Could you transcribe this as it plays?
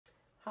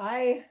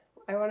Hi,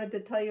 I wanted to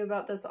tell you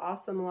about this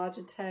awesome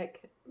Logitech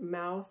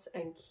mouse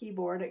and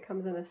keyboard. It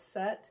comes in a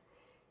set,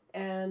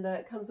 and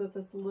it comes with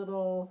this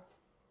little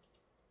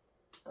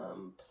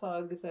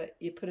plug that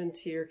you put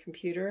into your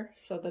computer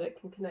so that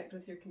it can connect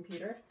with your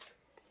computer.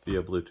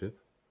 Via Bluetooth?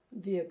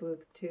 Via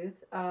Bluetooth.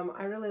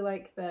 I really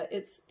like that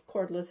it's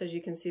cordless, as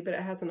you can see, but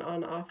it has an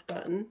on-off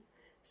button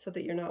so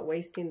that you're not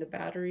wasting the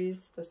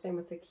batteries. The same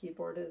with the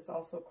keyboard, is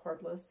also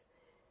cordless.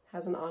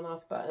 Has an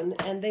on-off button,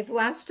 and they've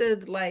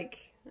lasted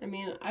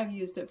I've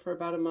used it for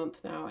about a month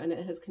now, and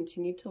it has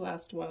continued to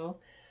last well.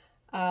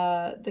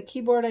 The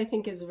keyboard, I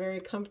think, is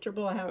very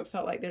comfortable. I haven't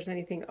felt like there's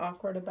anything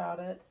awkward about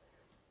it.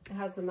 It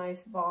has a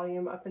nice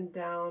volume up and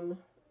down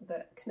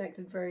that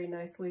connected very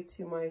nicely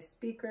to my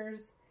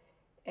speakers,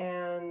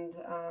 and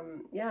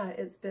yeah,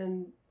 it's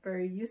been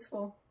very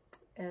useful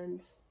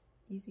and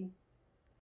easy.